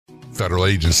federal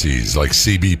agencies like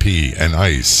CBP and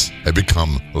ICE have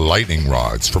become lightning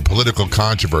rods for political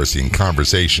controversy and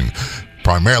conversation,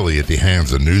 primarily at the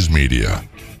hands of news media.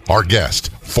 Our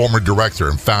guest, former director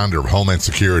and founder of Homeland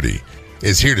Security,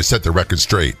 is here to set the record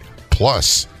straight.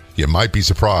 Plus, you might be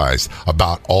surprised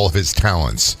about all of his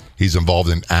talents. He's involved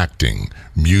in acting,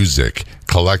 music,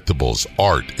 collectibles,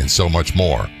 art, and so much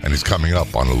more. And he's coming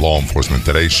up on the Law Enforcement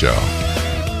Today show.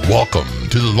 Welcome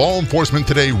to the Law Enforcement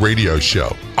Today radio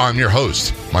show. I'm your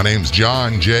host. My name's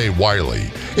John J.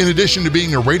 Wiley. In addition to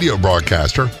being a radio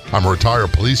broadcaster, I'm a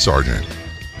retired police sergeant.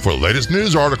 For the latest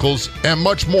news articles and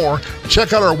much more,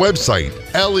 check out our website,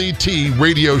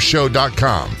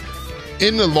 letradioshow.com.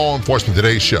 In the Law Enforcement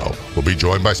Today show, we'll be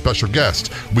joined by special guests.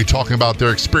 We'll be talking about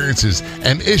their experiences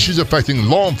and issues affecting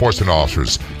law enforcement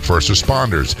officers, first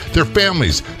responders, their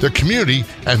families, their community,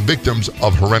 and victims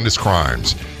of horrendous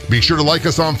crimes. Be sure to like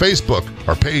us on Facebook.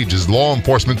 Our page is Law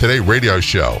Enforcement Today Radio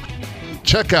Show.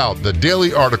 Check out the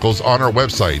daily articles on our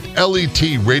website,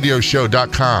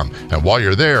 letradioshow.com. And while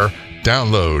you're there,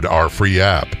 download our free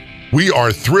app. We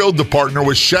are thrilled to partner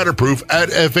with Shatterproof at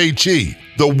FHE,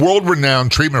 the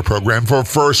world-renowned treatment program for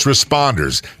first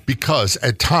responders, because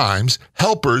at times,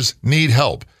 helpers need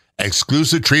help.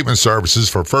 Exclusive treatment services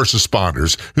for first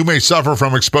responders who may suffer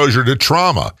from exposure to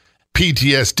trauma,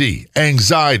 PTSD,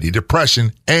 anxiety,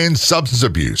 depression, and substance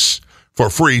abuse. For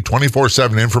free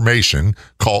 24/7 information,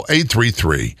 call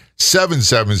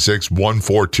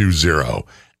 833-776-1420.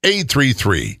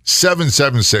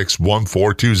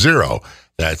 833-776-1420.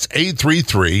 That's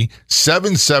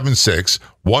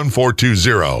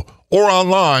 833-776-1420. Or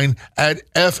online at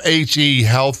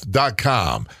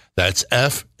fhehealth.com. That's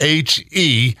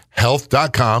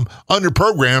fhehealth.com. Under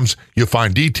programs, you'll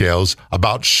find details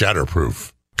about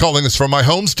Shatterproof. Calling us from my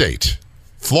home state,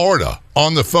 Florida.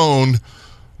 On the phone,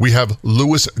 we have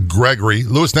Louis Gregory.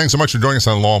 Louis, thanks so much for joining us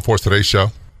on the Law Enforcement Today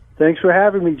show. Thanks for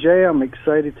having me, Jay. I'm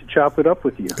excited to chop it up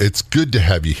with you. It's good to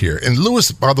have you here. And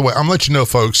Louis, by the way, I'm going to let you know,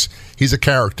 folks, he's a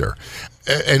character.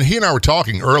 And he and I were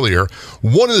talking earlier.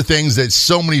 One of the things that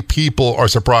so many people are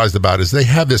surprised about is they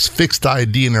have this fixed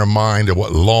idea in their mind of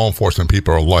what law enforcement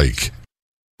people are like.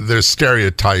 There's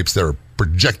stereotypes that are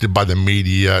projected by the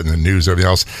media and the news and everything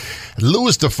else.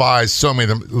 Louis defies so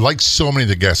many of them, like so many of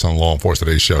the guests on Law Enforcement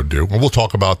Today show do. And we'll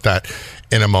talk about that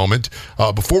in a moment.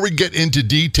 Before we get into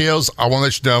details, I want to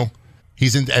let you know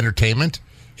he's into entertainment.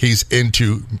 He's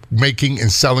into making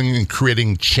and selling and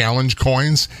creating challenge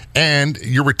coins. And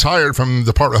you're retired from the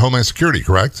Department of Homeland Security,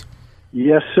 correct?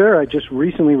 Yes, sir. I just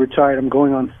recently retired. I'm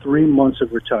going on 3 months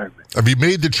of retirement. Have you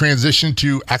made the transition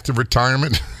to active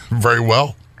retirement very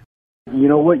well? You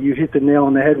know what? You hit the nail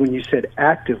on the head when you said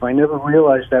active. I never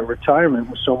realized that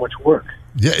retirement was so much work.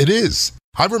 Yeah, it is.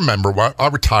 I remember I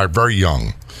retired very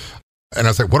young. And I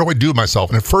was like, what do I do with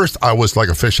myself? And at first, I was like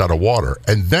a fish out of water.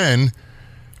 And then,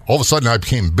 all of a sudden, I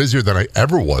became busier than I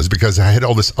ever was because I had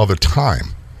all this other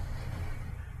time.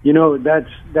 You know, that's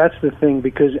the thing,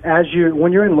 because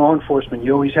when you're in law enforcement,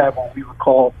 you always have what we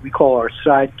call our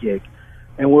side gig.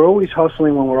 And we're always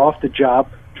hustling when we're off the job,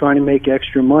 trying to make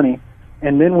extra money.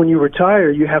 And then when you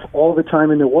retire, you have all the time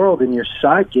in the world, and your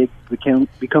side gig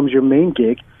becomes your main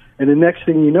gig. And the next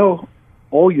thing you know,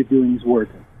 all you're doing is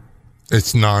working.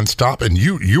 It's nonstop, and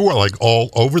you are like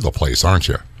all over the place, aren't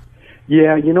you?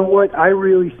 Yeah, you know what? I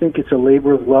really think it's a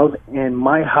labor of love, and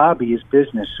my hobby is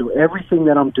business. So everything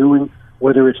that I'm doing,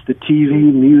 whether it's the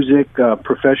TV, music,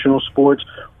 professional sports,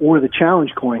 or the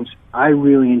challenge coins, I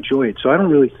really enjoy it. So I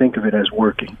don't really think of it as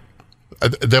working.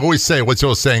 They always say, what's the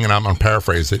old saying, and I'm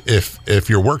paraphrasing, if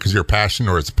your work is your passion,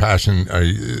 or it's a passion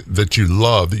that you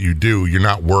love, that you do, you're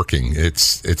not working.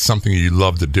 It's something you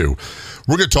love to do.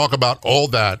 We're going to talk about all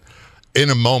that in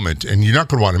a moment, and you're not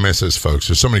going to want to miss this, folks.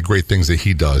 There's so many great things that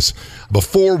he does.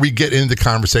 Before we get into the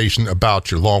conversation about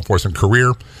your law enforcement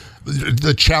career,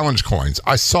 the challenge coins.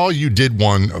 I saw you did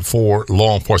one for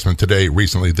Law Enforcement Today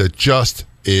recently that just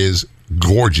is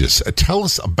gorgeous. Tell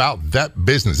us about that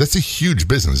business. That's a huge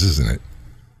business, isn't it?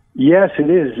 Yes, it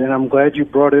is, and I'm glad you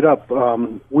brought it up.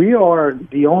 We are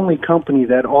the only company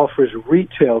that offers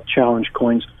retail challenge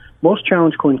coins. Most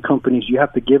challenge coin companies, you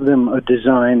have to give them a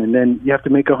design, and then you have to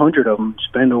make 100 of them,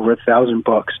 spend over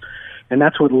 $1,000. And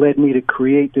that's what led me to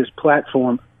create this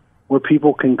platform where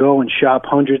people can go and shop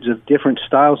hundreds of different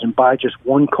styles and buy just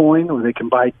one coin, or they can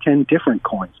buy 10 different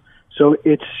coins. So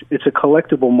it's a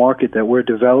collectible market that we're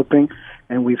developing,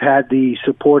 and we've had the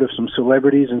support of some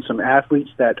celebrities and some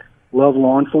athletes that love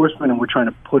law enforcement, and we're trying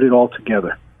to put it all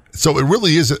together. So it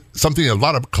really is something a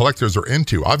lot of collectors are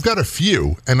into. I've got a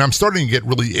few, and I'm starting to get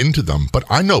really into them, but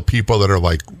I know people that are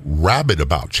like rabid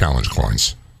about challenge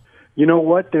coins. You know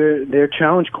what? They're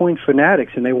challenge coin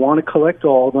fanatics, and they want to collect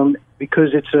all of them.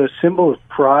 because it's a symbol of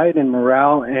pride and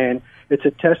morale, and it's a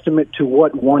testament to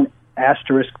what one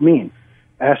asterisk means.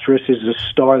 Asterisk is a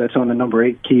star that's on the number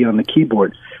 8 key on the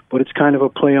keyboard, but it's kind of a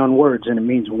play on words, and it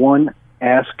means one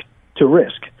ask to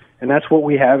risk. And that's what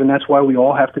we have, and that's why we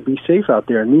all have to be safe out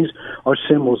there. And these are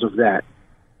symbols of that.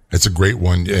 It's a great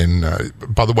one. And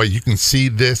by the way, you can see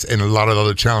this and a lot of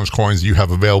other challenge coins you have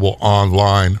available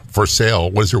online for sale.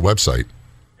 What is your website?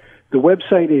 The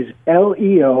website is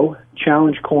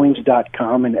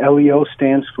leochallengecoins.com, and LEO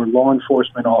stands for Law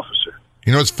Enforcement Officer.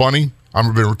 You know, it's funny.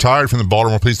 I've been retired from the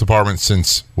Baltimore Police Department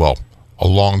since, well, a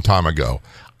long time ago.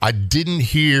 I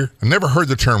never heard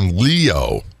the term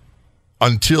Leo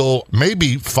until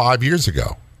maybe 5 years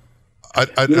ago.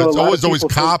 It's always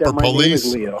cop or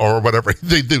police or whatever.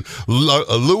 They do.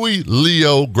 Louis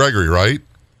Leo Gregory, right?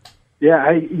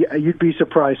 Yeah, you'd be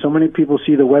surprised. So many people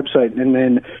see the website and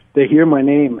then they hear my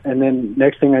name, and then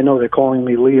next thing I know, they're calling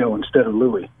me Leo instead of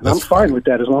Louis. And I'm fine with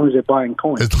that as long as they're buying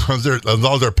coins. As long as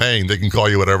they're paying, they can call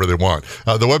you whatever they want.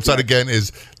 The website again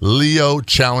is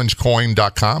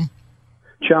leochallengecoin.com.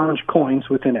 Challenge Coins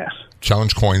with an S.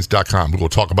 challengecoins.com. We'll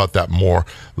talk about that more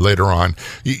later on.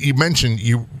 You mentioned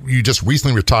you just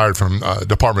recently retired from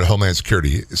Department of Homeland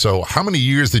Security. So how many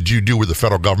years did you do with the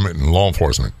federal government and law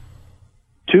enforcement?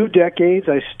 2 decades.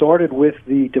 I started with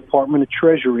the Department of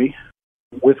Treasury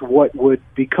with what would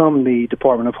become the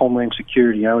Department of Homeland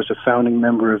Security. I was a founding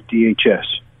member of DHS.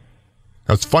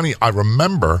 Now, it's funny. I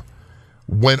remember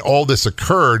when all this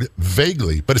occurred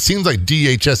vaguely, but it seems like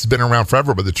DHS has been around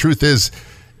forever. But the truth is,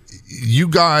 you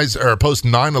guys are a post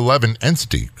 9/11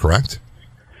 entity, correct?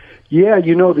 Yeah,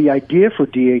 the idea for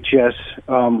DHS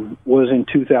was in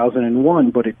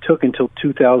 2001, but it took until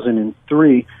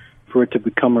 2003 for it to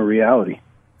become a reality.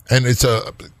 And it's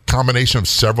a combination of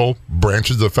several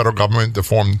branches of the federal government that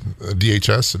form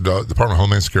DHS, the Department of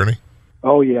Homeland Security?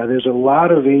 Oh, yeah. There's a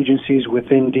lot of agencies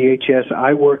within DHS.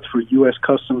 I worked for U.S.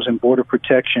 Customs and Border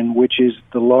Protection, which is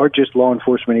the largest law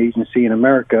enforcement agency in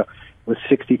America with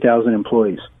 60,000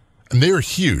 employees. And they're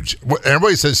huge.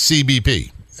 Everybody says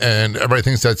CBP, and everybody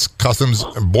thinks that's Customs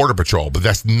and Border Patrol, but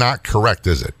that's not correct,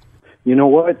 is it? You know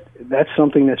what? That's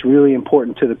something that's really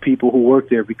important to the people who work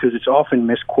there because it's often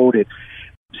misquoted.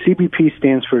 CBP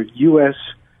stands for U.S.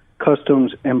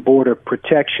 Customs and Border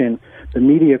Protection. The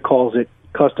media calls it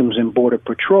Customs and Border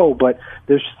Patrol, but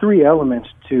there's 3 elements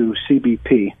to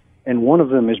CBP, and one of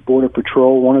them is Border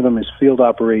Patrol, one of them is Field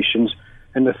Operations,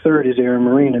 and the third is Air and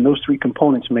Marine, and those 3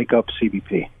 components make up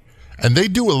CBP. And they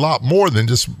do a lot more than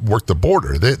just work the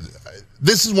border.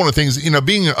 This is one of the things,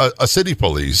 being a city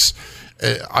police,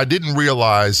 I didn't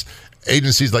realize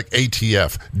agencies like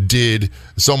ATF did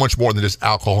so much more than just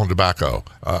alcohol and tobacco.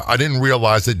 I didn't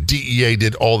realize that DEA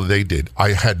did all that they did.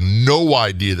 I had no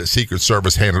idea that Secret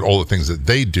Service handled all the things that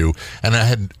they do, and I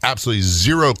had absolutely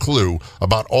zero clue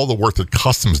about all the work that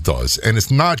Customs does. And it's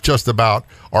not just about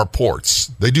our ports.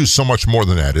 They do so much more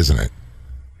than that, isn't it?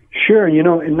 Sure.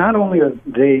 And not only are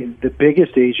they the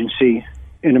biggest agency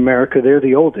in America, they're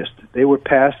the oldest. They were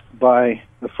passed by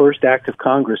the first act of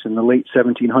Congress in the late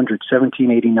 1700s,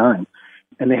 1789.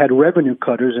 And they had revenue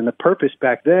cutters, and the purpose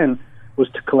back then was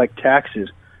to collect taxes.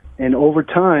 And over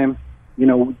time,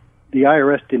 the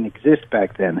IRS didn't exist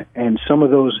back then, and some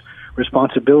of those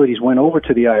responsibilities went over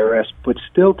to the IRS, but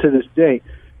still to this day,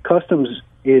 Customs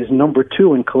is number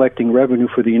 2 in collecting revenue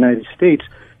for the United States.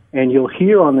 And you'll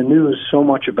hear on the news so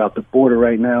much about the border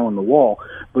right now and the wall,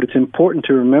 but it's important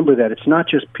to remember that it's not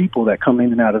just people that come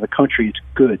in and out of the country, it's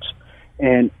goods.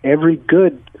 And every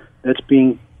good that's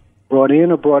being brought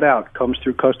in or brought out comes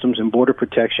through Customs and Border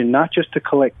Protection, not just to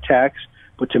collect tax,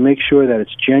 but to make sure that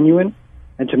it's genuine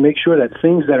and to make sure that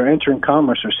things that are entering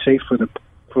commerce are safe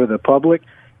for the public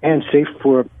and safe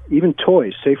for even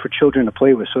toys, safe for children to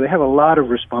play with. So they have a lot of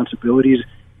responsibilities,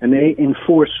 and they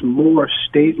enforce more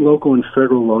state, local, and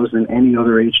federal laws than any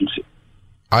other agency.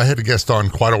 I had a guest on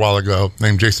quite a while ago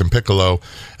named Jason Piccolo,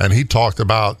 and he talked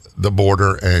about the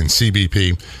border and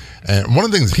CBP. And one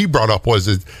of the things he brought up was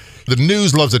that the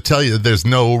news loves to tell you that there's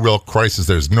no real crisis,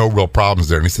 there's no real problems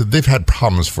there. And he said they've had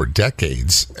problems for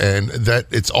decades, and that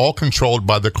it's all controlled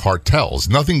by the cartels.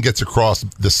 Nothing gets across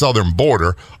the southern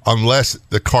border unless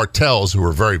the cartels, who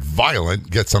are very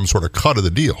violent, get some sort of cut of the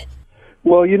deal.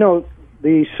 Well,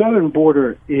 the southern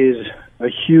border is a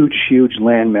huge, huge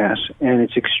landmass, and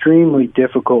it's extremely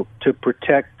difficult to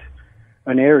protect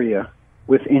an area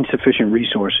with insufficient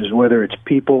resources, whether it's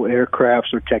people,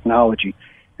 aircrafts, or technology.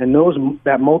 And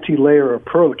that multi-layer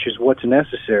approach is what's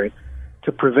necessary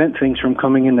to prevent things from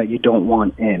coming in that you don't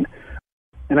want in.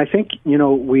 And I think,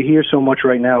 we hear so much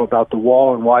right now about the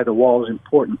wall and why the wall is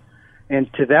important.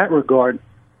 And to that regard,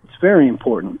 it's very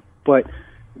important. But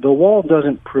the wall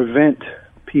doesn't prevent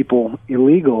people,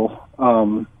 illegal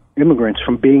immigrants,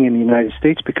 from being in the United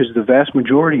States, because the vast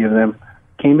majority of them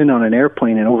came in on an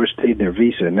airplane and overstayed their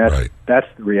visa, and that's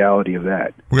the reality of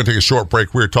that. We're going to take a short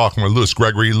break. We're talking with Louis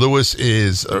Gregory. Louis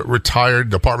is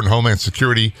retired Department of Homeland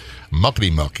Security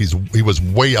muckety muck. He was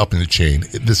way up in the chain.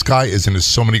 This guy is into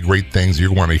so many great things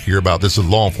you're going to hear about. This is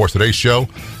Law Enforcement Today show.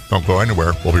 Don't go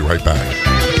anywhere. We'll be right back.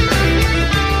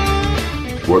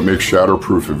 What makes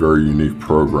Shatterproof a very unique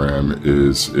program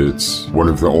is it's one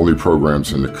of the only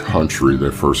programs in the country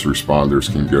that first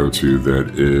responders can go to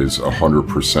that is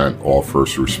 100% all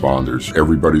first responders.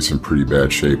 Everybody's in pretty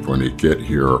bad shape when they get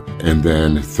here. And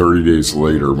then 30 days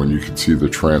later, when you can see the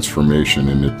transformation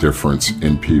and the difference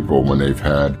in people when they've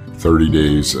had 30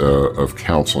 days of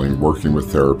counseling, working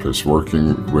with therapists,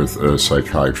 working with a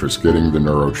psychiatrist, getting the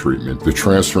neuro treatment. The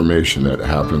transformation that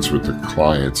happens with the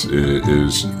clients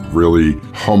is really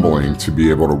humbling to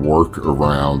be able to work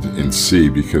around and see,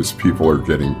 because people are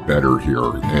getting better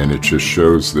here. And it just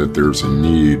shows that there's a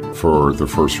need for the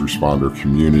first responder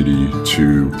community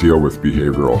to deal with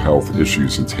behavioral health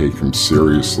issues and take them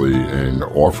seriously and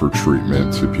offer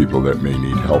treatment to people that may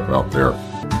need help out there.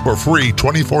 For free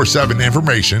 24/7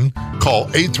 information, call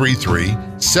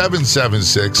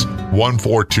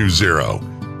 833-776-1420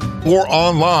 or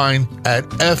online at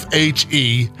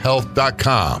fhealth.com.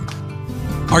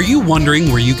 Are you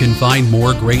wondering where you can find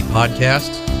more great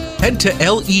podcasts? Head to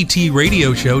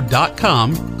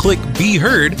letradioshow.com, click Be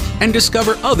Heard, and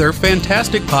discover other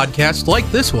fantastic podcasts like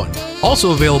this one.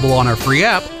 Also available on our free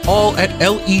app, all at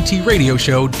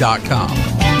letradioshow.com.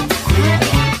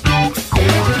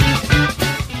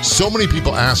 So many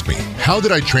people ask me, how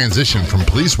did I transition from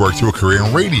police work to a career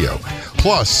in radio?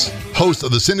 Plus, host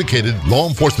of the syndicated Law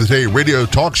Enforcement Today radio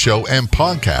talk show and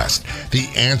podcast. The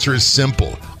answer is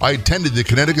simple. I attended the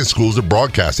Connecticut Schools of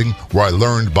Broadcasting, where I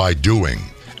learned by doing.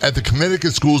 At the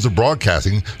Connecticut Schools of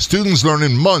Broadcasting, students learn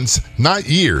in months, not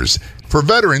years. For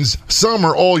veterans, some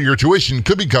or all your tuition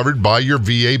could be covered by your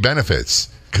VA benefits.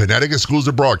 Connecticut Schools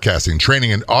of Broadcasting,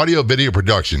 training in audio, video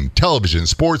production, television,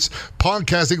 sports,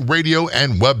 podcasting, radio,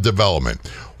 and web development.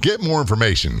 Get more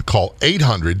information. Call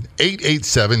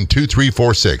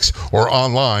 800-887-2346 or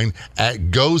online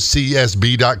at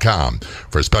gocsb.com.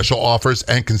 For special offers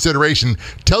and consideration,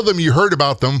 tell them you heard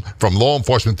about them from Law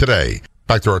Enforcement Today.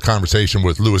 Back to our conversation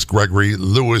with Louis Gregory.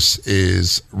 Louis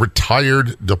is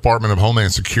retired Department of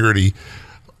Homeland Security.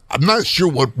 I'm not sure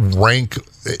what rank.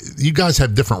 You guys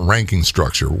have different ranking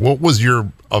structure. What was your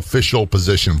official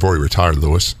position before you retired,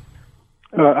 Louis?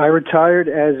 I retired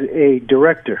as a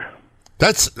director.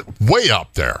 That's way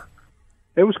up there.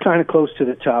 It was kind of close to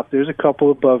the top. There's a couple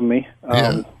above me.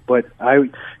 But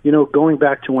going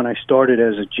back to when I started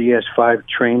as a GS5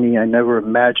 trainee, I never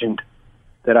imagined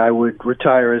that I would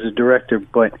retire as a director.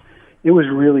 But it was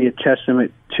really a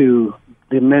testament to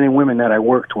the men and women that I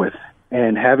worked with.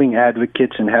 And having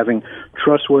advocates and having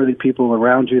trustworthy people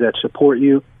around you that support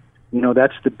you,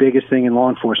 that's the biggest thing in law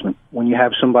enforcement, when you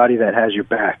have somebody that has your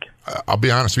back. I'll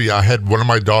be honest with you. I had one of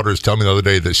my daughters tell me the other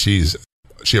day that she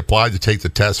applied to take the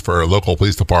test for a local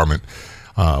police department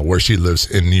where she lives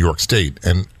in New York State.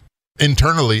 And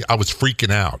internally, I was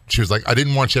freaking out. She was like, I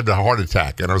didn't want you to have a heart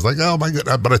attack. And I was like, oh, my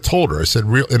God. But I told her, I said,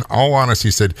 in all honesty,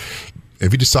 I said,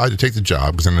 if you decide to take the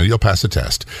job, because I know you'll pass the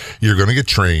test, you're going to get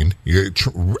trained, you get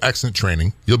excellent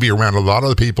training. You'll be around a lot of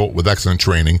the people with excellent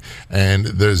training, and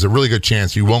there's a really good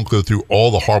chance you won't go through all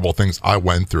the horrible things I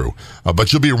went through.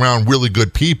 But you'll be around really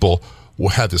good people who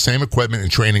have the same equipment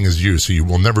and training as you, so you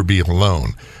will never be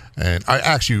alone. And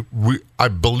I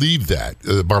believe that at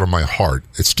the bottom of my heart.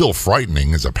 It's still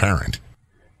frightening as a parent.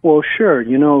 Well, sure.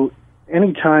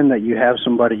 Any time that you have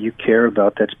somebody you care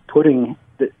about that's putting...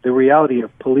 The reality of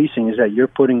policing is that you're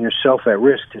putting yourself at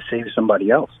risk to save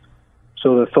somebody else.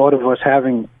 So the thought of us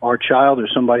having our child or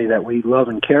somebody that we love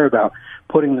and care about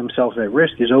putting themselves at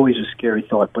risk is always a scary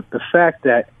thought. But the fact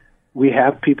that we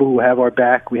have people who have our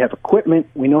back, we have equipment,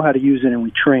 we know how to use it, and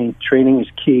we train. Training is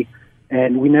key,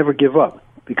 and we never give up.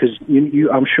 Because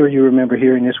I'm sure you remember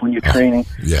hearing this when you're training.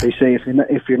 Yeah. They say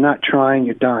if you're not trying,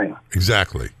 you're dying.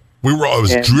 Exactly. I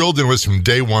was drilled into this from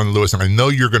day one, Louis, and I know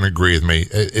you're going to agree with me.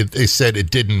 They said it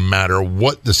didn't matter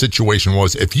what the situation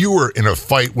was. If you were in a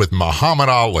fight with Muhammad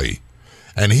Ali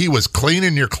and he was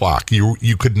cleaning your clock, you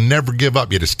could never give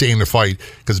up. You had to stay in the fight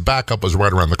because backup was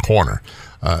right around the corner.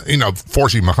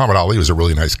 Fortunately, Muhammad Ali was a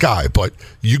really nice guy, but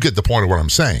you get the point of what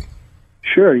I'm saying.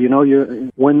 Sure.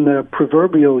 When the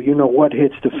proverbial what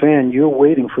hits the fan, you're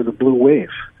waiting for the blue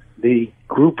wave. The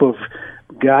group of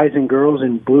guys and girls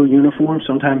in blue uniform,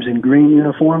 sometimes in green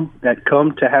uniform, that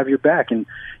come to have your back. And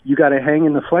you got to hang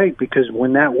in the fight, because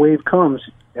when that wave comes,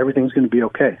 everything's going to be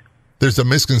okay. There's a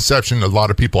misconception a lot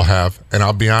of people have, and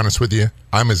I'll be honest with you,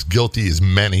 I'm as guilty as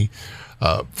many.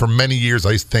 For many years,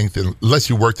 I used to think that unless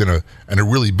you worked in a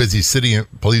really busy city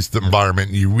and police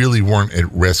environment, you really weren't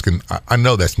at risk. And I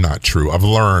know that's not true. I've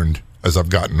learned as I've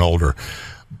gotten older.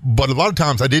 But a lot of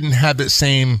times I didn't have that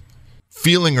same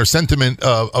feeling or sentiment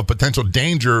of potential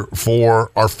danger for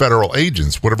our federal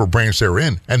agents, whatever branch they're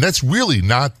in. And that's really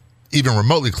not even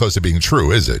remotely close to being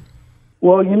true, is it?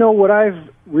 Well, you know, what I've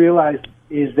realized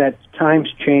is that times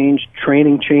change,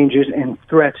 training changes, and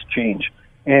threats change.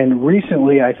 And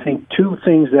recently, I think two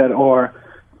things that are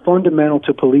fundamental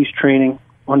to police training,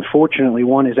 unfortunately,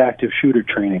 one is active shooter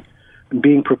training and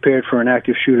being prepared for an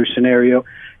active shooter scenario.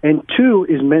 And two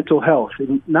is mental health,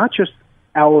 and not just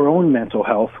our own mental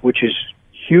health, which is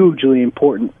hugely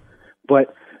important,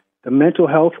 but the mental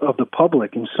health of the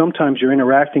public. And sometimes you're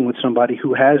interacting with somebody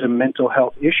who has a mental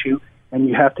health issue, and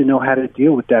you have to know how to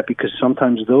deal with that, because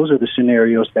sometimes those are the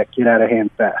scenarios that get out of hand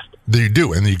fast. You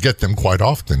do, and you get them quite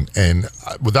often. And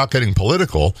without getting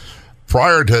political,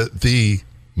 prior to the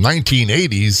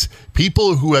 1980s,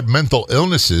 people who had mental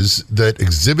illnesses that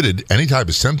exhibited any type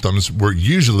of symptoms were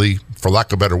usually, for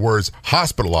lack of better words,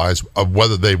 hospitalized, of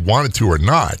whether they wanted to or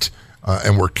not,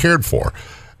 and were cared for.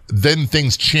 Then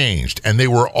things changed, and they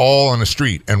were all on the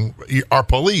street. And our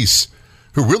police,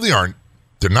 who really aren't,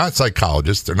 they're not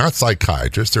psychologists, they're not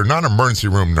psychiatrists, they're not emergency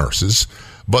room nurses,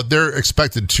 but they're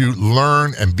expected to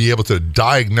learn and be able to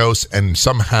diagnose and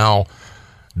somehow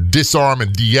disarm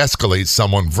and de-escalate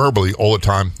someone verbally all the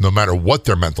time, no matter what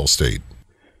their mental state.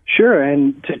 Sure,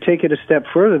 and to take it a step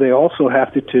further, they also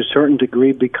have to a certain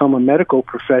degree, become a medical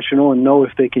professional and know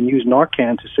if they can use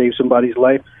Narcan to save somebody's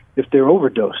life if they're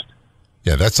overdosed.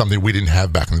 Yeah, that's something we didn't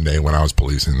have back in the day when I was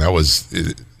policing. That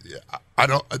was...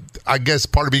 I guess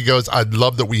part of me goes, I'd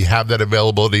love that we have that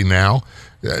availability now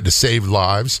to save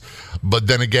lives. But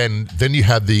then again, then you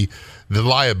have the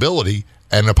liability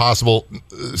and a possible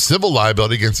civil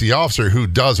liability against the officer who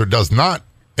does or does not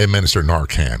administer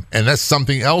Narcan. And that's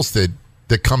something else that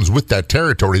comes with that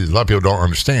territory that a lot of people don't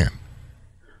understand.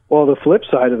 Well, the flip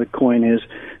side of the coin is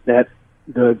that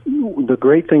the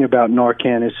great thing about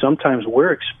Narcan is sometimes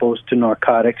we're exposed to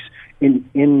narcotics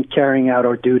in carrying out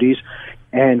our duties,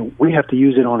 and we have to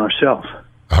use it on ourselves.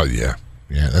 Oh, yeah.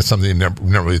 Yeah, that's something you never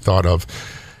really thought of.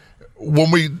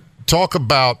 When we talk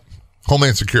about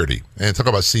Homeland Security and talk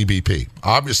about CBP,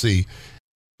 obviously,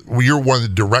 you're one of the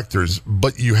directors,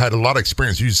 but you had a lot of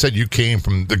experience. You said you came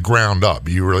from the ground up.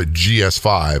 You were like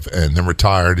GS5 and then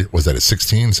retired. Was that at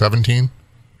 16, 17?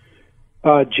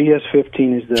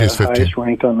 GS15 is the highest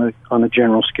rank on the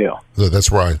general scale. So that's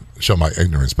where I show my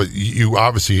ignorance. But you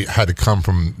obviously had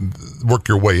to work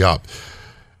your way up.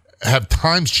 Have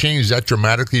times changed that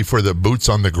dramatically for the boots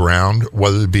on the ground,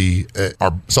 whether it be at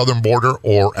our southern border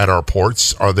or at our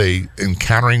ports? Are they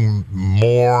encountering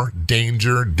more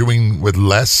danger, doing with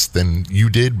less than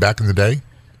you did back in the day?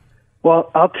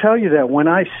 Well, I'll tell you that when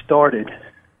I started,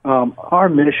 our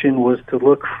mission was to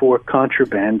look for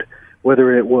contraband,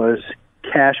 whether it was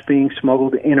cash being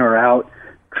smuggled in or out,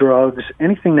 drugs,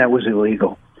 anything that was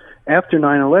illegal. After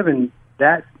 9/11,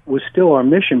 that was still our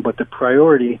mission, but the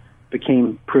priority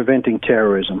became preventing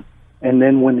terrorism. And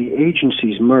then when the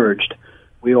agencies merged,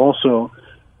 we also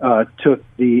took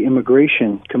the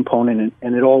immigration component,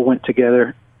 and it all went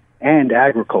together, and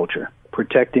agriculture,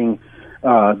 protecting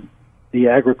the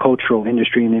agricultural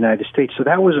industry in the United States. So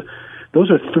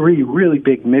those are three really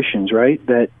big missions, right,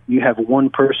 that you have one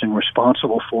person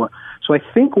responsible for. So I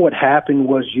think what happened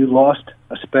was you lost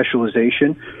a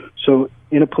specialization. So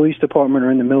in a police department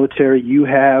or in the military, you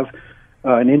have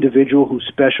an individual who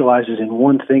specializes in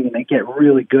one thing, and they get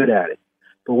really good at it.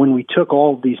 But when we took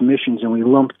all of these missions and we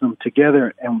lumped them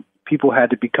together, and people had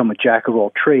to become a jack of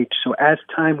all trades, so as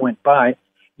time went by,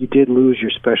 you did lose your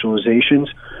specializations.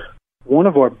 One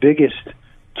of our biggest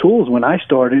tools when I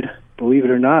started, believe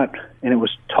it or not, and it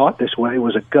was taught this way,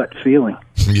 was a gut feeling.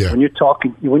 Yeah. When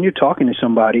you're talking to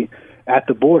somebody at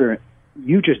the border,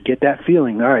 you just get that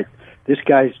feeling. All right, this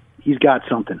guy's he's got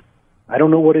something. I don't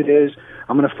know what it is.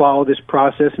 I'm going to follow this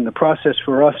process, and the process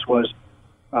for us was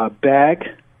bag,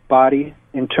 body,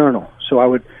 internal. So I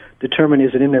would determine,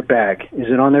 is it in their bag, is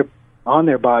it on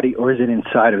their body, or is it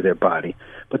inside of their body?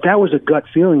 But that was a gut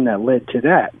feeling that led to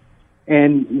that.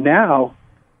 And now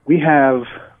we have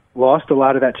lost a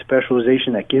lot of that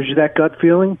specialization that gives you that gut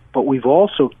feeling, but we've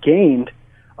also gained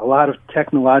a lot of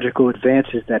technological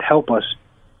advances that help us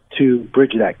to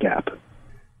bridge that gap.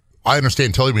 I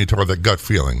understand totally when you talk about that gut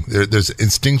feeling. There's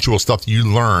instinctual stuff you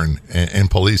learn in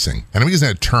policing. And I'm using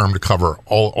that term to cover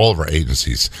all of our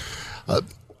agencies.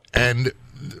 And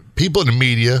people in the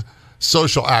media,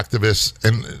 social activists,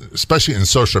 and especially in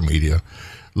social media,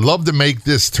 love to make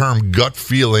this term gut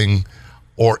feeling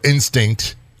or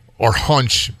instinct or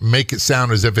hunch make it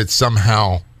sound as if it's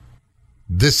somehow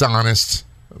dishonest,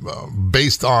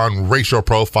 based on racial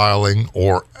profiling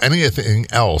or anything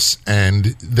else, and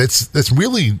that's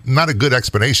really not a good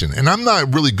explanation. And I'm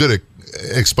not really good at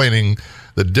explaining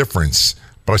the difference,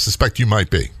 but I suspect you might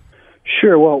be.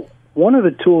 Sure. Well, one of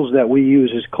the tools that we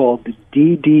use is called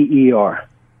DDER,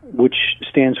 which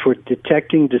stands for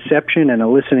Detecting Deception and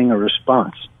Eliciting a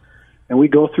Response. And we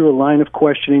go through a line of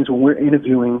questionings when we're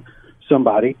interviewing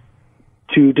somebody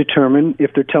to determine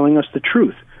if they're telling us the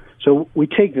truth. So we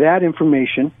take that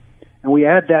information and we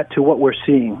add that to what we're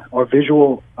seeing, our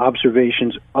visual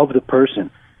observations of the person.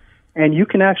 And you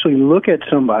can actually look at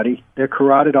somebody, their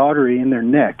carotid artery in their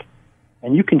neck,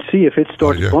 and you can see if it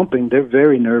starts bumping, they're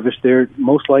very nervous. They're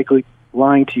most likely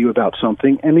lying to you about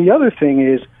something. And the other thing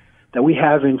is that we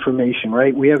have information,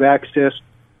 right? We have access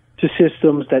to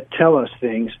systems that tell us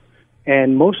things,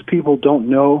 and most people don't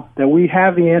know that we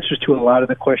have the answers to a lot of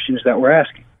the questions that we're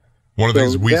asking. One of the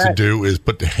things we used to do is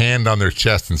put the hand on their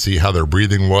chest and see how their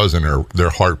breathing was and their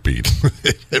heartbeat.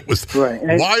 It was, right.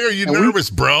 Why are you nervous,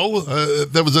 bro?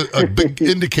 That was a big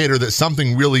indicator that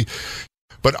something really...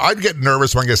 But I'd get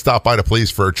nervous when I get stopped by the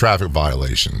police for a traffic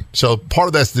violation. So part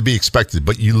of that's to be expected,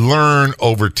 but you learn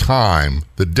over time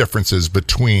the differences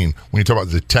between, when you talk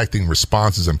about detecting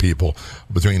responses in people,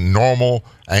 between normal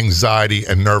anxiety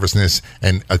and nervousness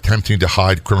and attempting to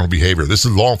hide criminal behavior. This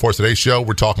is Law Enforcement Today Show.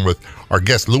 We're talking with our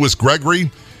guest, Louis Gregory.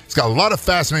 He's got a lot of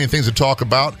fascinating things to talk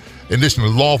about, in addition to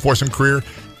law enforcement career,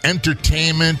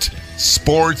 entertainment,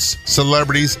 sports,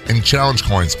 celebrities, and challenge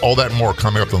coins. All that and more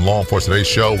coming up on Law Enforcement Today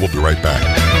Show. We'll be right back.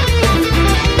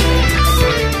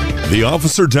 The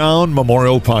Officer Down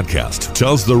Memorial Podcast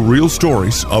tells the real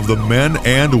stories of the men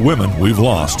and women we've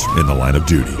lost in the line of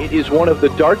duty. It is one of the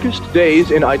darkest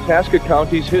days in Itasca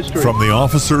County's history. From the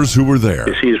officers who were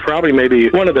there. He's probably maybe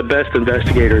one of the best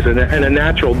investigators and a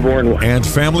natural born one. And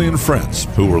family and friends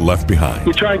who were left behind.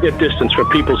 You try and get distance from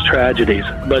people's tragedies,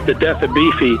 but the death of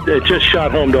Beefy, it just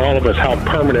shot home to all of us how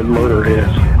permanent murder is.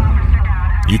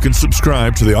 You can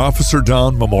subscribe to the Officer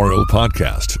Down Memorial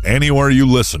Podcast anywhere you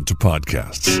listen to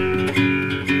podcasts.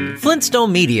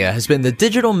 Flintstone Media has been the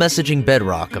digital messaging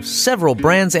bedrock of several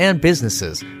brands and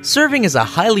businesses, serving as a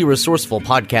highly resourceful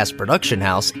podcast production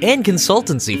house and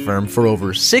consultancy firm for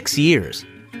over 6 years.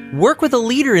 Work with a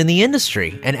leader in the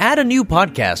industry and add a new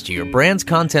podcast to your brand's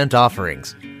content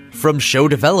offerings. From show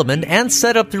development and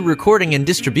setup through recording and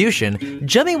distribution,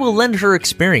 Jemmy will lend her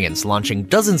experience launching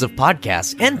dozens of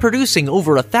podcasts and producing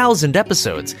over 1,000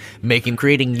 episodes, making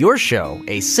creating your show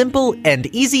a simple and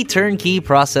easy turnkey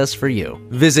process for you.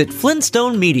 Visit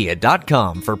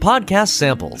FlintstoneMedia.com for podcast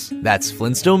samples. That's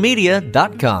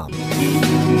FlintstoneMedia.com.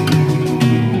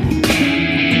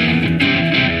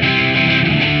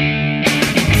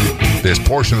 This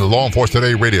portion of the Law Enforcement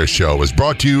Today radio show is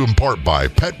brought to you in part by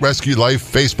Pet Rescue Life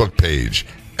Facebook page.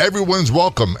 Everyone's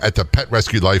welcome at the Pet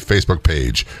Rescue Life Facebook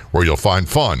page, where you'll find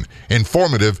fun,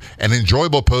 informative, and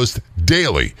enjoyable posts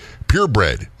daily.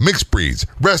 Purebred, mixed breeds,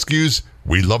 rescues,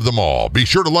 we love them all. Be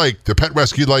sure to like the Pet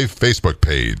Rescue Life Facebook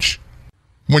page.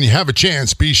 When you have a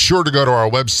chance, be sure to go to our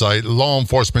website,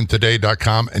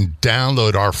 lawenforcementtoday.com, and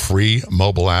download our free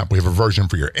mobile app. We have a version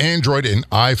for your Android and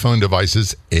iPhone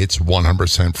devices. It's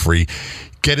 100% free.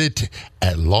 Get it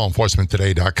at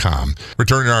lawenforcementtoday.com.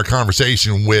 Returning to our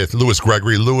conversation with Louis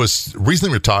Gregory. Louis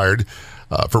recently retired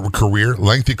for a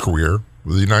lengthy career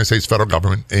with the United States federal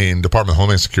government in Department of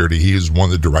Homeland Security. He is one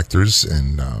of the directors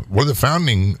and one of the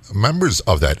founding members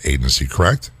of that agency,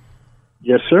 correct?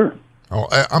 Yes, sir. Oh,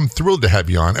 I'm thrilled to have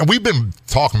you on. And we've been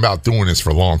talking about doing this for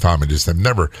a long time and just have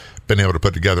never been able to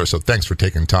put together. So thanks for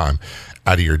taking time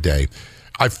out of your day.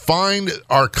 I find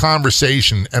our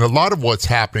conversation and a lot of what's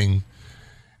happening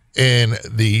in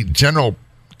the general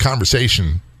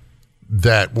conversation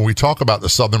that when we talk about the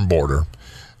southern border,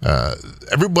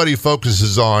 everybody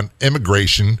focuses on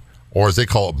immigration, or as they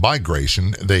call it,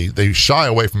 migration. They shy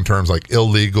away from terms like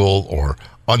illegal or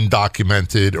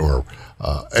undocumented or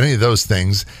any of those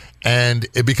things. And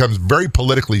it becomes very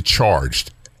politically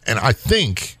charged. And I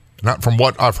think, not from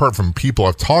what I've heard from people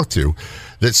I've talked to,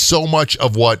 that so much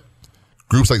of what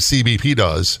groups like CBP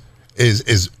does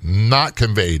is not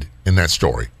conveyed in that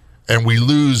story. And we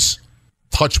lose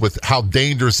touch with how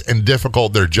dangerous and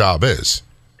difficult their job is.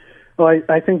 Well,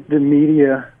 I think the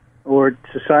media or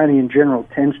society in general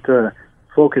tends to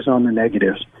focus on the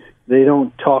negatives. They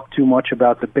don't talk too much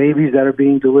about the babies that are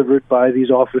being delivered by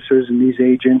these officers and these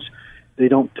agents. They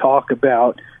don't talk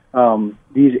about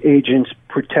these agents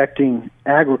protecting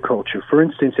agriculture. For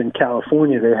instance, in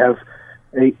California, they have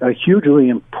a hugely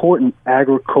important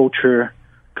agriculture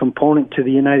component to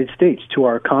the United States, to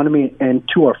our economy, and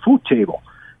to our food table.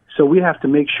 So we have to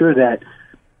make sure that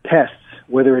pests,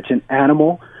 whether it's an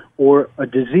animal or a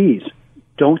disease,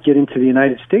 don't get into the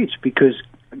United States, because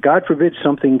God forbid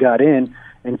something got in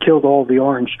and killed all the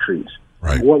orange trees.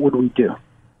 Right. What would we do?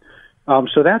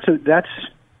 So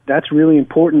that's really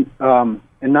important, and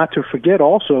not to forget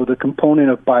also the component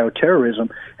of bioterrorism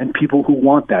and people who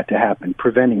want that to happen,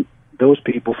 preventing those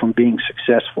people from being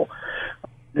successful.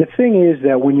 The thing is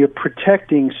that when you're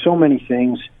protecting so many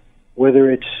things,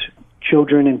 whether it's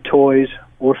children and toys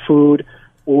or food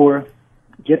or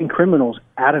getting criminals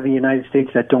out of the United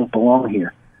States that don't belong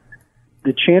here,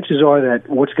 the chances are that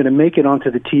what's going to make it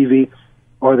onto the TV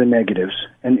are the negatives.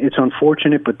 And it's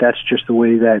unfortunate, but that's just the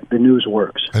way that the news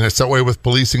works. And it's that way with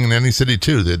policing in any city,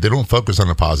 too. They don't focus on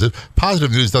the positive.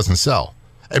 Positive news doesn't sell.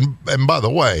 And by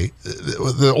the way,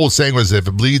 the old saying was, if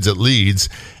it bleeds, it leads.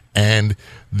 And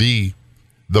the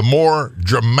more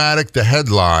dramatic the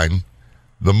headline,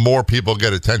 the more people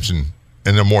get attention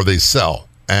and the more they sell.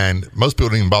 And most people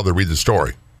don't even bother to read the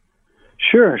story.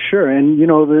 Sure. And,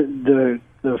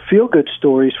 the feel-good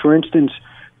stories, for instance,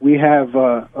 we have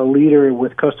a leader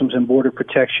with Customs and Border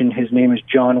Protection. His name is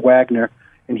John Wagner,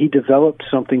 and he developed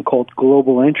something called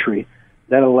Global Entry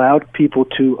that allowed people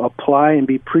to apply and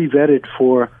be pre-vetted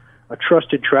for a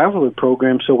trusted traveler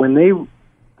program. So when they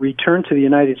returned to the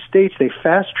United States, they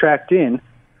fast-tracked in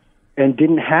and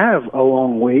didn't have a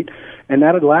long wait. And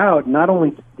that allowed, not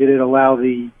only did it allow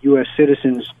the U.S.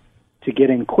 citizens to get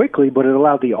in quickly, but it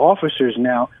allowed the officers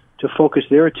now to focus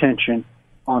their attention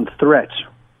on threats.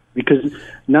 Because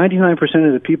 99%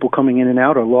 of the people coming in and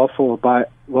out are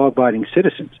law-abiding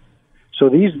citizens. So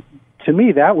to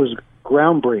me, that was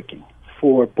groundbreaking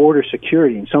for border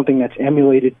security and something that's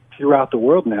emulated throughout the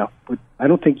world now. But I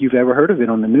don't think you've ever heard of it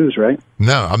on the news, right?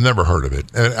 No, I've never heard of it.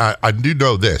 And I do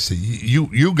know this.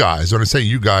 You guys, when I say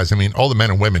you guys, I mean all the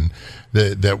men and women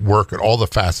that work at all the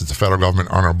facets of federal government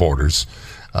on our borders.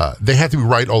 They have to be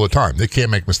right all the time. They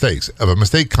can't make mistakes. If a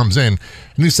mistake comes in, and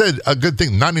you said a good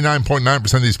thing,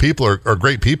 99.9% of these people are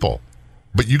great people.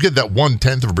 But you get that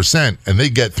 0.1%, and they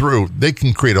get through, they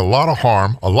can create a lot of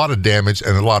harm, a lot of damage,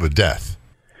 and a lot of death.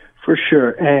 For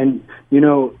sure. And,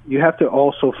 you have to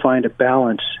also find a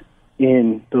balance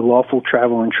in the lawful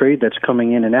travel and trade that's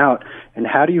coming in and out. And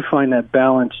how do you find that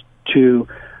balance to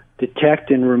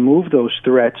detect and remove those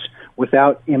threats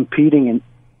without impeding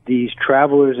these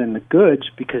travelers and the goods,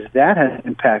 because that has an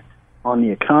impact on the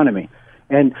economy.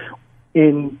 And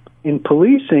in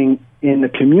policing in the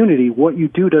community, what you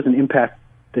do doesn't impact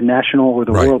the national or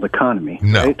the world economy.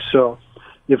 No. Right? So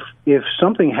if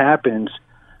something happens,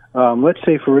 let's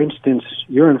say, for instance,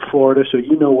 you're in Florida, so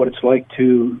you know what it's like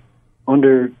to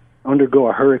undergo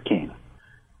a hurricane.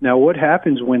 Now, what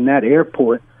happens when that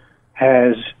airport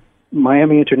has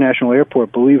Miami International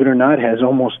Airport, believe it or not, has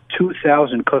almost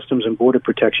 2,000 Customs and Border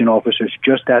Protection officers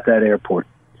just at that airport.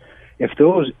 If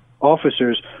those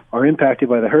officers are impacted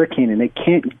by the hurricane and they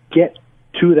can't get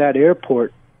to that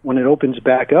airport when it opens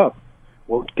back up,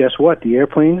 well, guess what? The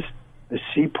airplanes, the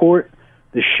seaport,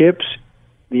 the ships,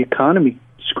 the economy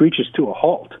screeches to a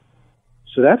halt.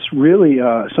 So that's really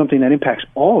something that impacts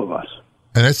all of us.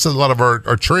 And it's a lot of our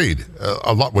trade,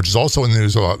 a lot, which is also in the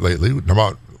news a lot lately,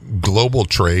 about global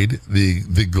trade,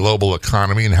 the global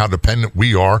economy, and how dependent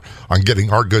we are on getting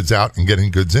our goods out and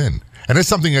getting goods in. And it's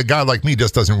something a guy like me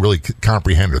just doesn't really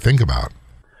comprehend or think about.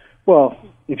 Well,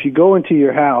 if you go into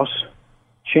your house,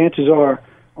 chances are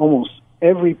almost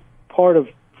every part of,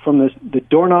 from the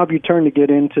doorknob you turn to get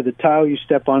in to the tile you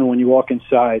step on when you walk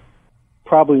inside,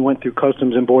 probably went through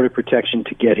Customs and Border Protection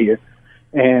to get here.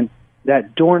 And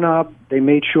that doorknob, they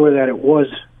made sure that it was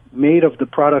made of the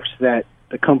products that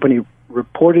the company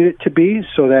reported it to be,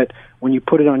 so that when you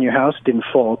put it on your house, it didn't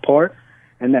fall apart.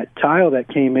 And that tile that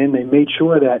came in, they made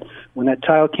sure that when that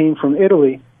tile came from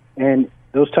Italy, and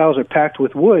those tiles are packed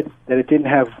with wood, that it didn't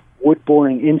have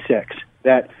wood-boring insects.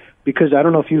 That, because I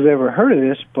don't know if you've ever heard of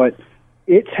this, but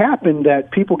it's happened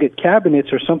that people get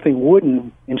cabinets or something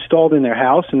wooden installed in their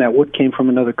house, and that wood came from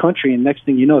another country, and next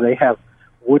thing you know, they have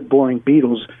wood-boring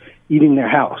beetles eating their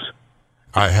house.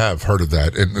 I have heard of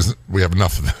that, and we have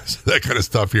enough of that kind of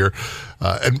stuff here.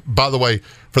 And by the way,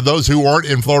 for those who aren't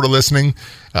in Florida listening,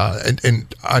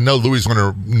 and I know Louis is going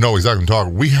to know exactly what I'm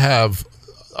talking, we have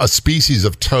a species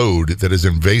of toad that is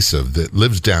invasive that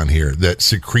lives down here that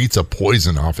secretes a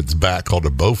poison off its back called a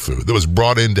bofu that was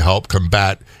brought in to help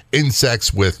combat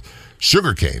insects with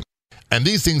sugarcane. And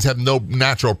these things have no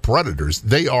natural predators.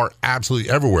 They are absolutely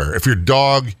everywhere. If your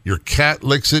dog, your cat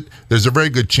licks it, there's a very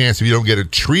good chance if you don't get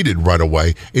it treated right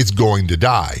away, it's going to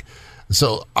die.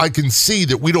 So I can see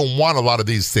that we don't want a lot of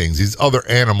these things, these other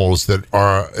animals that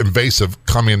are invasive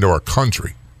coming into our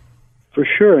country. For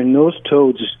sure, and those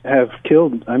toads have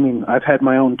killed. I mean, I've had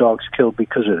my own dogs killed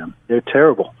because of them. They're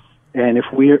terrible. And if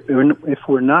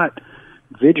we're not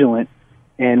vigilant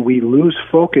and we lose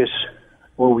focus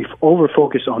or we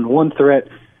over-focus on one threat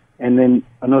and then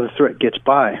another threat gets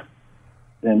by,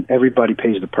 then everybody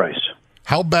pays the price.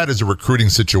 How bad is the recruiting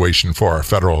situation for our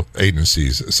federal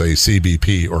agencies, say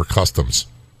CBP or Customs?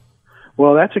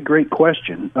 Well, that's a great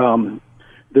question.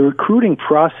 The recruiting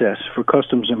process for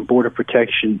Customs and Border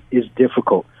Protection is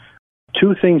difficult.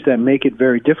 Two things that make it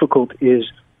very difficult is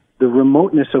the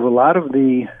remoteness of a lot of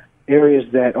the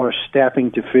areas that are staffing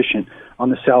deficient on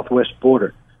the southwest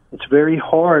border. It's very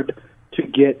hard to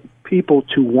get people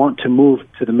to want to move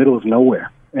to the middle of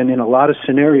nowhere. And in a lot of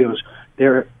scenarios,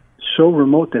 they're so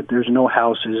remote that there's no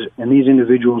houses, and these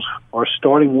individuals are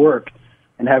starting work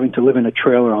and having to live in a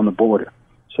trailer on the border.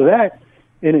 So that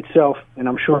in itself, and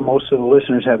I'm sure most of the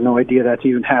listeners have no idea that's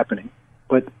even happening,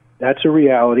 but that's a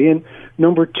reality. And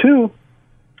number two,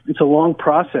 it's a long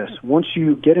process. Once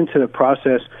you get into the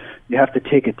process, you have to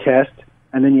take a test,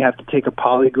 and then you have to take a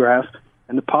polygraph,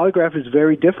 and the polygraph is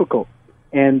very difficult.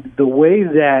 And the way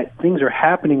that things are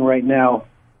happening right now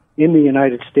in the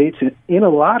United States, and in a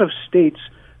lot of states,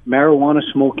 marijuana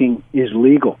smoking is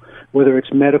legal. Whether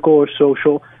it's medical or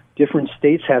social, different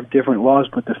states have different laws,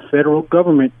 but the federal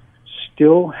government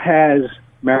still has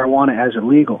marijuana as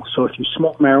illegal. So if you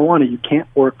smoke marijuana, you can't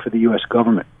work for the U.S.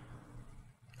 government.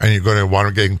 And you're going to want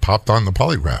to get popped on the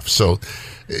polygraph. So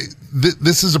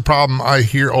this is a problem I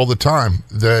hear all the time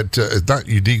that is not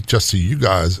unique just to you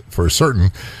guys for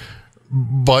certain,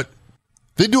 but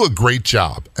they do a great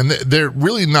job. And they're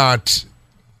really not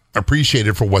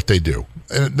appreciated for what they do.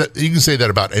 And you can say that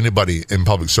about anybody in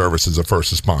public service as a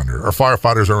first responder. Our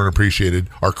firefighters are unappreciated.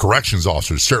 Our corrections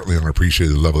officers certainly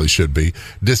unappreciated at the level they should be.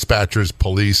 Dispatchers,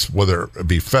 police, whether it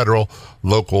be federal,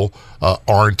 local,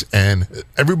 aren't. And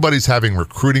everybody's having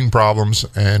recruiting problems.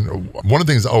 And one of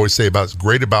the things I always say about it's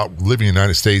great about living in the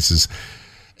United States is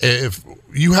if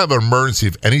you have an emergency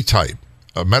of any type,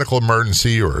 a medical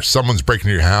emergency or someone's breaking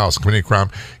into your house, committing a crime,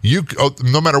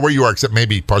 no matter where you are, except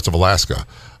maybe parts of Alaska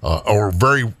or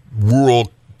very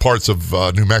rural parts of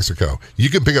New Mexico, you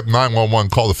can pick up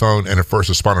 911, call the phone, and a first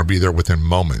responder will be there within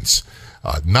moments.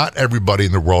 Not everybody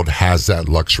in the world has that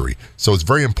luxury. So it's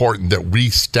very important that we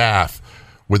staff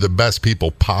with the best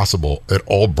people possible at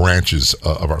all branches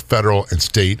of our federal and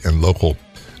state and local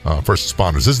first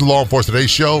responders. This is the Law Enforcement Today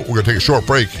show. We're going to take a short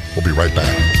break. We'll be right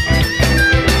back.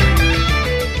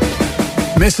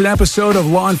 Miss an episode of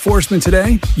Law Enforcement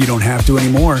Today? You don't have to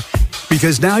anymore,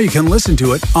 because now you can listen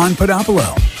to it on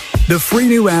Podopolo, the free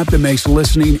new app that makes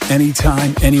listening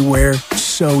anytime, anywhere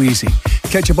so easy.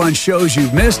 Catch up on shows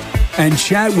you've missed and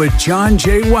chat with John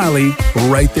J. Wiley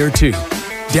right there too.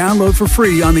 Download for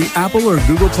free on the Apple or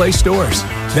Google Play stores.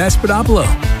 That's Podopolo.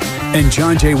 And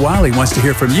John J. Wiley wants to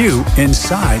hear from you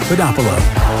inside Podopolo.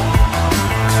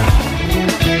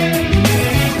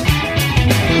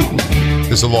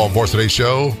 This is the Law Enforcement Today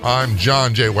show. I'm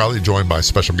John J. Wiley, joined by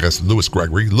special guest Louis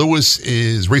Gregory. Louis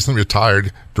is recently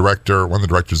retired director, one of the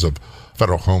directors of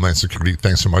Federal Homeland Security.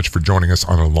 Thanks so much for joining us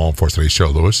on the Law Enforcement Today show,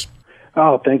 Louis.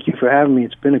 Oh, thank you for having me.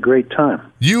 It's been a great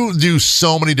time. You do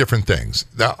so many different things.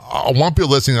 Now, I want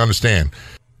people listening to understand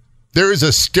there is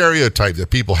a stereotype that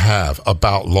people have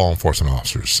about law enforcement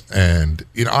officers. And,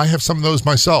 I have some of those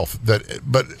myself,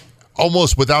 but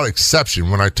almost without exception,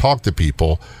 when I talk to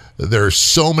people, there are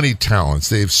so many talents.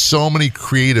 They have so many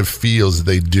creative fields that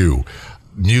they do.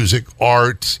 Music,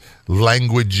 art,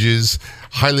 languages,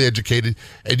 highly educated.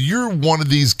 And you're one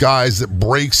of these guys that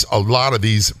breaks a lot of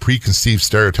these preconceived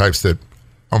stereotypes that,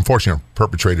 unfortunately, are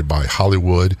perpetrated by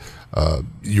Hollywood.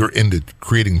 You're into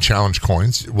creating challenge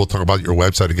coins. We'll talk about your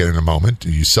website again in a moment.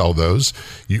 You sell those.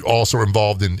 You also are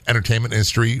involved in entertainment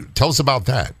industry. Tell us about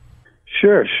that.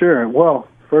 Sure. Well,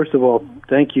 first of all,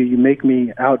 thank you. You make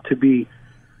me out to be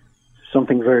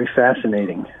something very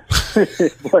fascinating.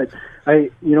 But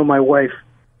my wife,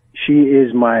 she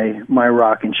is my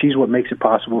rock, and she's what makes it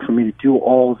possible for me to do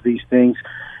all of these things.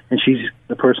 And she's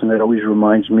the person that always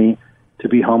reminds me to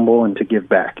be humble and to give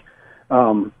back.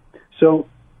 So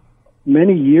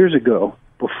many years ago,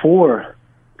 before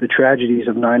the tragedies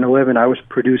of 9/11, I was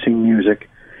producing music.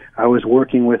 I was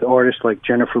working with artists like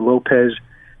Jennifer Lopez,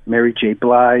 Mary J.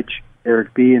 Blige,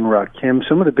 Eric B. and Rakim,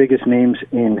 some of the biggest names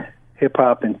in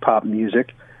hip-hop and pop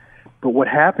music. But what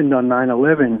happened on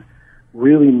 9/11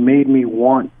 really made me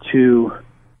want to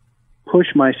push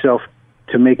myself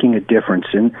to making a difference.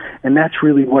 And that's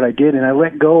really what I did. And I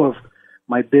let go of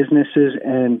my businesses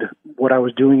and what I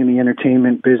was doing in the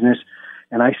entertainment business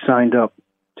and I signed up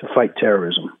to fight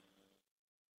terrorism.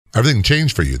 Everything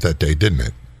changed for you that day, didn't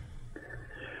it?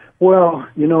 Well,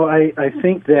 I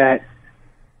think that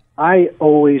I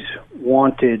always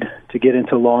wanted to get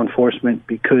into law enforcement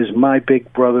because my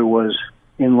big brother was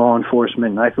in law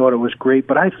enforcement, and I thought it was great.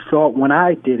 But I thought when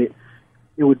I did it,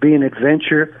 it would be an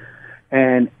adventure,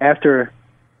 and after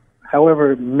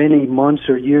however many months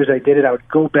or years I did it, I would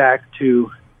go back to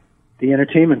the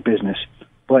entertainment business.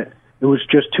 But it was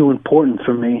just too important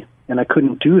for me, and I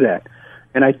couldn't do that.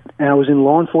 And I was in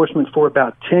law enforcement for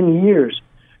about 10 years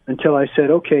until I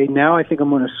said, okay, now I think I'm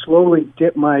going to slowly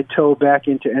dip my toe back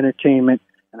into entertainment.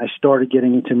 And I started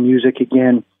getting into music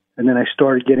again, and then I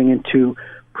started getting into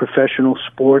professional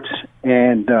sports.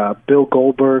 And Bill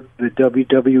Goldberg, the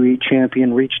WWE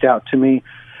champion, reached out to me,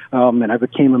 and I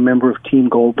became a member of Team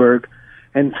Goldberg.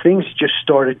 And things just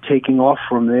started taking off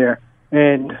from there.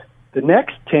 And the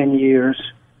next 10 years,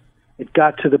 it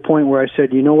got to the point where I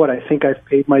said, you know what, I think I've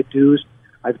paid my dues.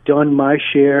 I've done my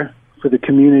share for the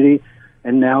community,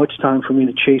 and now it's time for me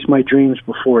to chase my dreams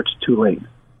before it's too late.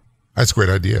 That's a great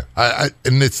idea.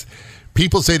 And it's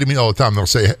people say to me all the time, they'll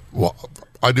say, well,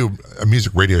 I do a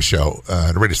music radio show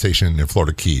at a radio station in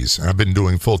Florida Keys, and I've been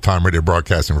doing full-time radio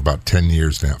broadcasting for about 10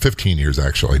 years now, 15 years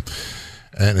actually.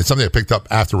 And it's something I picked up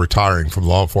after retiring from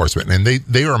law enforcement. And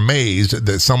they are amazed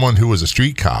that someone who was a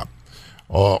street cop,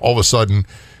 all of a sudden,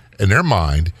 in their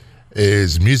mind,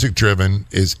 is music-driven,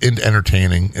 is into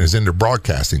entertaining, and is into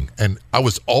broadcasting. And I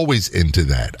was always into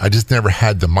that. I just never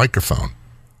had the microphone.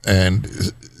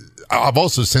 And I've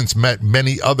also since met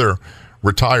many other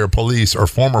retired police or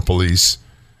former police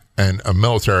and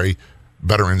military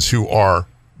veterans who are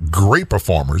great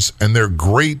performers, and they're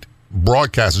great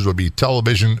broadcasters, whether it be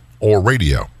television or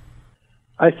radio.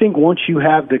 I think once you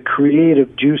have the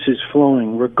creative juices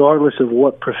flowing, regardless of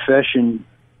what profession,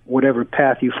 whatever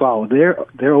path you follow,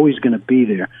 they're always going to be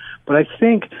there. But I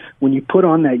think when you put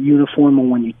on that uniform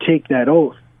and when you take that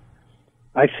oath,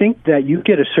 I think that you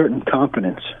get a certain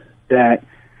confidence that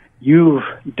you've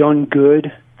done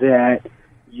good, that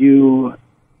you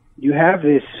have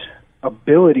this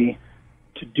ability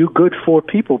to do good for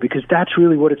people, because that's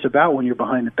really what it's about when you're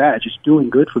behind the badge. It's doing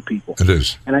good for people. It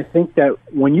is. And I think that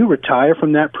when you retire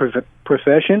from that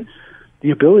profession,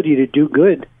 the ability to do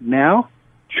good now,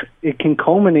 it can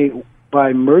culminate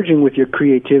by merging with your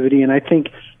creativity. And I think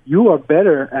you are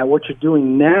better at what you're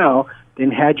doing now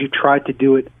than had you tried to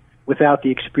do it without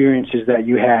the experiences that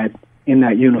you had in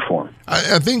that uniform.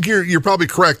 I think you're probably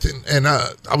correct. And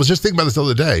I was just thinking about this the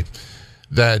other day,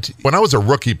 that when I was a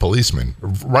rookie policeman,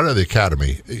 right out of the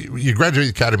academy, you graduate the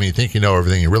academy, you think you know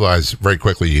everything, you realize very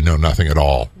quickly you know nothing at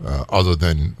all, other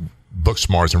than book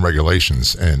smarts and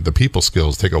regulations, and the people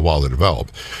skills take a while to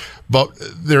develop. But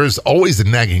there's always a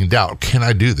nagging doubt. Can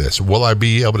I do this? Will I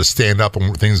be able to stand up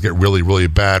when things get really, really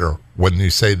bad, or when you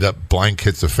say that blank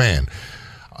hits a fan?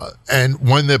 And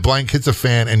when the blank hits a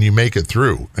fan and you make it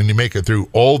through, and you make it through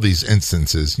all these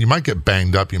instances, you might get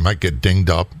banged up, you might get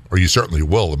dinged up, or you certainly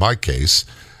will, in my case,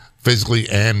 physically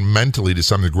and mentally to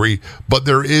some degree. But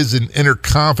there is an inner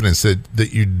confidence that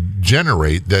you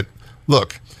generate that,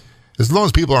 look, as long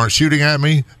as people aren't shooting at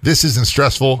me, this isn't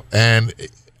stressful, and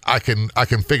I can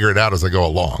figure it out as I go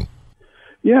along.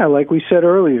 Yeah, like we said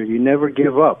earlier, you never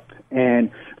give up, and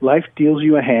life deals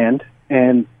you a hand,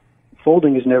 and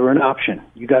folding is never an option.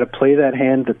 You got to play that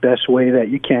hand the best way that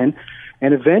you can,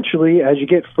 and eventually, as you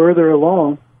get further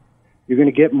along, you're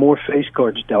going to get more face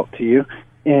cards dealt to you,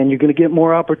 and you're going to get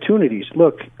more opportunities.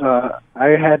 Look, I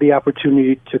had the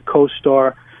opportunity to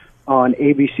co-star on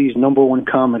ABC's #1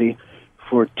 comedy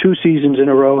for 2 seasons in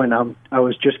a row, and I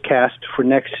was just cast for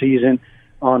next season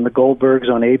on the Goldbergs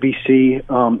on ABC.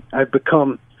 I've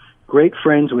become great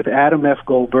friends with Adam F.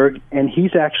 Goldberg, and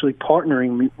he's actually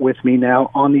partnering with me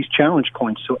now on these challenge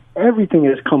coins. So everything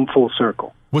has come full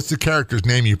circle. What's the character's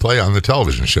name you play on the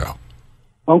television show?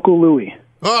 Uncle Louie.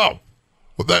 Oh,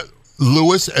 well, that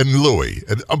Lewis and Louie.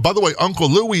 And by the way, Uncle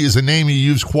Louie is a name you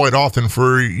use quite often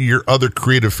for your other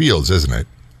creative fields, isn't it?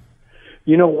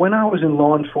 You know, when I was in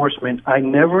law enforcement, I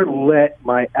never let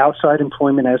my outside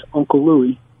employment as Uncle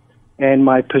Louie and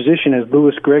my position as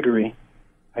Louis Gregory,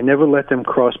 I never let them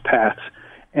cross paths.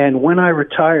 And when I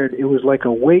retired, it was like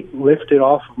a weight lifted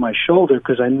off of my shoulder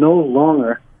because I no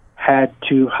longer had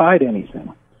to hide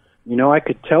anything. You know, I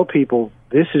could tell people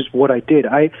this is what I did.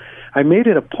 I made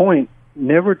it a point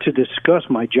never to discuss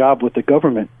my job with the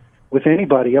government with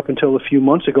anybody up until a few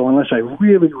months ago unless I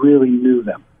really, really knew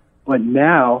them. But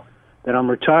now that I'm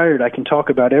retired, I can talk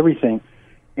about everything.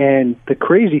 And the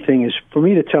crazy thing is for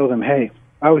me to tell them, hey,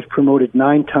 I was promoted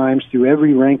 9 times through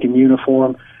every rank and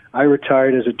uniform. I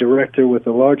retired as a director with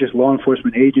the largest law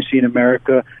enforcement agency in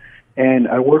America. and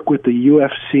I work with the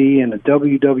UFC and the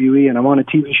WWE, and I'm on a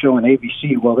TV show on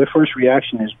ABC. Well, their first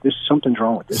reaction is, something's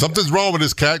wrong with this. Something's wrong with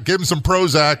this cat. Give him some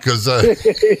Prozac, because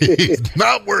he's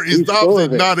not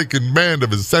in command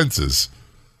of his senses.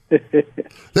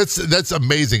 That's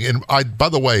amazing. And by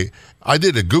the way, I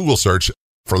did a Google search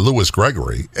for Louis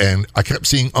Gregory, and I kept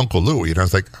seeing Uncle Louie, and I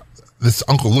was like, this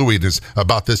Uncle Louie is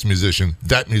about this musician,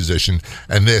 that musician,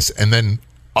 and this, and then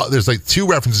there's like 2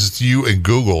 references to you in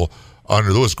Google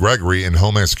under Louis Gregory and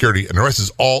Homeland Security, and the rest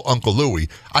is all Uncle Louie.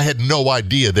 I had no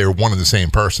idea they were one and the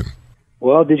same person.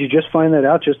 Well, did you just find that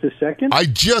out just a second? I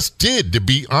just did, to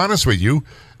be honest with you.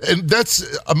 And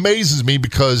that amazes me,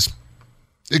 because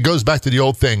it goes back to the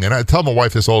old thing, and I tell my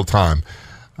wife this all the time.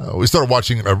 We started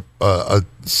watching a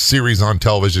series on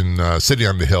television, City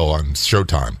on the Hill on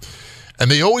Showtime. And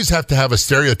they always have to have a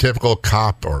stereotypical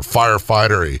cop or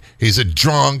firefighter. He's a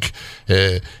drunk.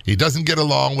 He doesn't get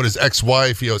along with his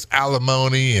ex-wife. He owes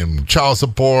alimony and child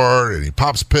support, and he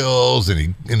pops pills,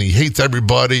 and he hates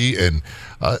everybody. And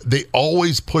they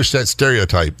always push that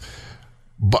stereotype.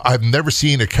 But I've never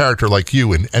seen a character like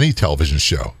you in any television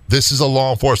show. This is a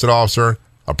law enforcement officer,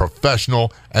 a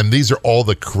professional, and these are all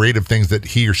the creative things that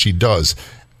he or she does.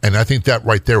 And I think that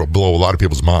right there will blow a lot of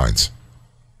people's minds.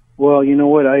 Well, you know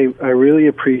what? I really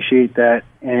appreciate that,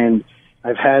 and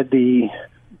I've had the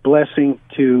blessing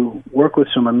to work with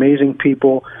some amazing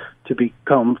people, to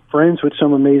become friends with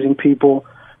some amazing people.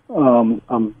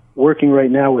 I'm working right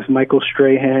now with Michael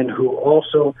Strahan, who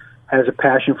also has a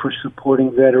passion for supporting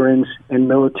veterans and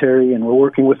military, and we're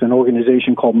working with an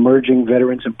organization called Merging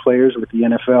Veterans and Players with the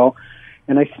NFL.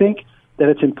 And I think that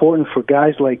it's important for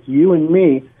guys like you and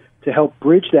me to help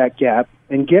bridge that gap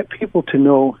and get people to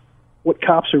know what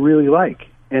cops are really like,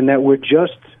 and that we're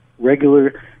just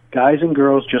regular guys and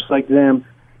girls just like them.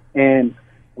 And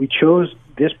we chose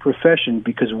this profession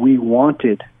because we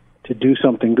wanted to do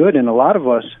something good, and a lot of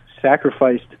us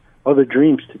sacrificed other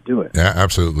dreams to do it. Yeah,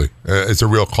 absolutely. It's a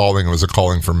real calling. It was a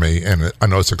calling for me, and I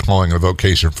know it's a calling and a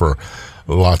vocation for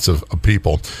lots of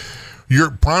people. Your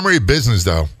primary business,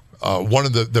 though, one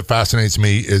of that fascinates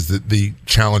me is the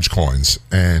challenge coins.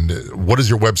 And what is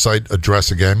your website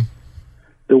address again?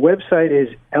 The website is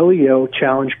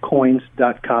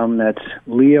leochallengecoins.com. That's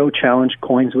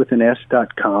leochallengecoins with an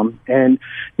S.com. And,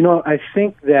 you know, I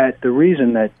think that the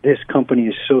reason that this company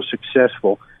is so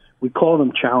successful, we call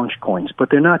them challenge coins, but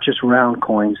they're not just round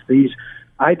coins.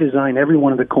 I design every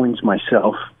one of the coins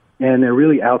myself, and they're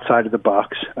really outside of the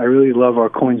box. I really love our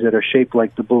coins that are shaped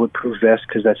like the bulletproof vest,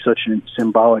 because that's such a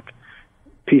symbolic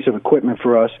piece of equipment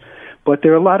for us. But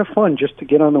they're a lot of fun just to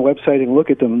get on the website and look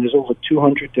at them. There's over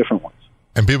 200 different ones.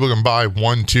 And people can buy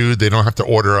 1, 2. They don't have to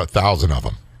order 1,000 of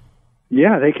them.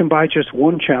 Yeah, they can buy just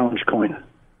one challenge coin.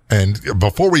 And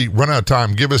before we run out of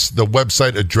time, give us the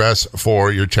website address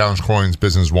for your challenge coins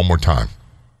business one more time.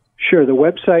 Sure. The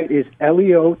website is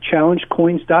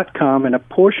leochallengecoins.com, and a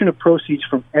portion of proceeds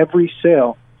from every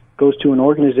sale goes to an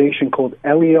organization called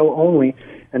Leo Only,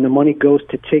 and the money goes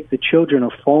to take the children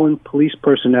of fallen police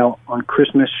personnel on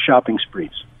Christmas shopping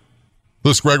sprees.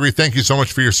 Louis Gregory, thank you so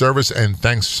much for your service, and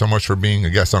thanks so much for being a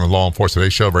guest on the Law Enforcement Today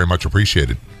show. Very much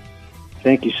appreciated.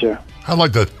 Thank you, sir. I'd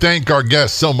like to thank our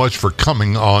guests so much for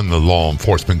coming on the Law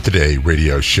Enforcement Today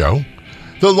radio show.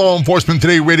 The Law Enforcement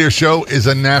Today radio show is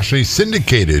a nationally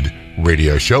syndicated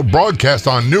radio show broadcast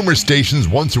on numerous stations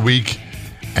once a week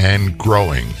and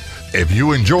growing. If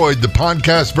you enjoyed the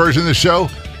podcast version of the show,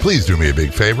 please do me a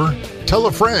big favor. Tell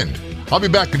a friend. I'll be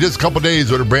back in just a couple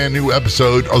days with a brand new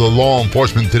episode of the Law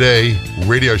Enforcement Today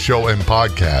radio show and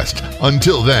podcast.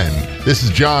 Until then, this is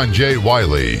John J.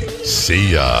 Wiley.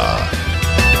 See ya.